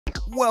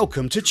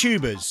Welcome to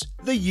Tubers,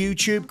 the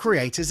YouTube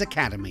Creators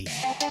Academy.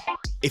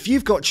 If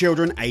you've got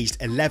children aged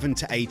 11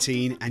 to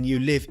 18 and you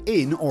live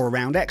in or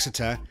around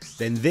Exeter,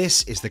 then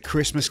this is the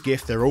Christmas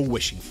gift they're all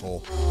wishing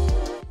for.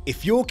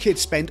 If your kids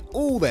spend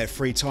all their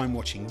free time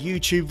watching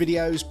YouTube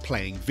videos,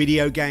 playing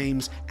video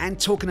games, and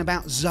talking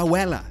about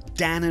Zoella,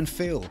 Dan and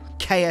Phil,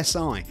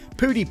 KSI,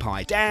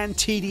 PewDiePie,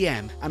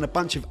 Dantdm, and a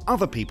bunch of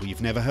other people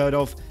you've never heard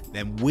of,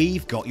 then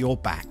we've got your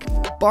back.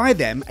 Buy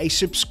them a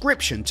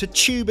subscription to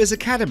Tubers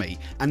Academy,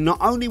 and not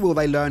only will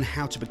they learn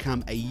how to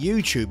become a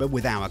YouTuber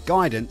with our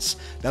guidance,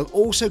 they'll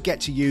also get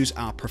to use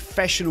our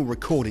professional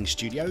recording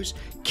studios,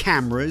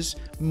 cameras,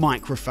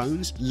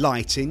 microphones,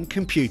 lighting,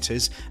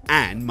 computers,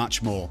 and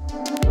much more.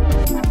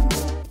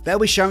 They'll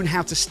be shown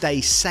how to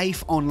stay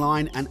safe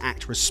online and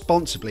act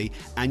responsibly,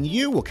 and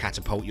you will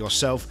catapult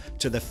yourself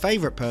to the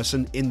favourite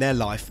person in their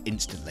life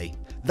instantly.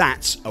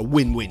 That's a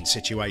win-win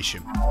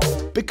situation.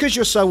 Because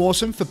you're so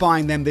awesome for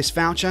buying them this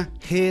voucher,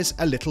 here's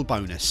a little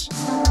bonus.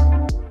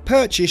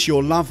 Purchase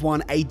your loved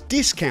one a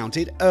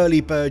discounted early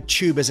bird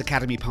Tubers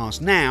Academy pass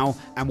now,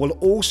 and we'll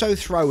also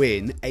throw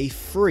in a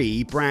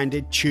free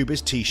branded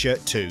Tubers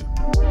t-shirt too.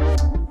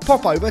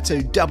 Pop over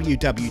to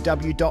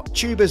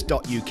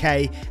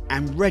www.tubers.uk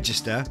and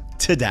register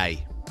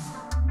today.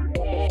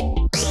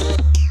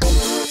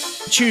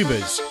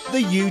 Tubers,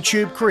 the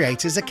YouTube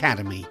Creators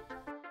Academy.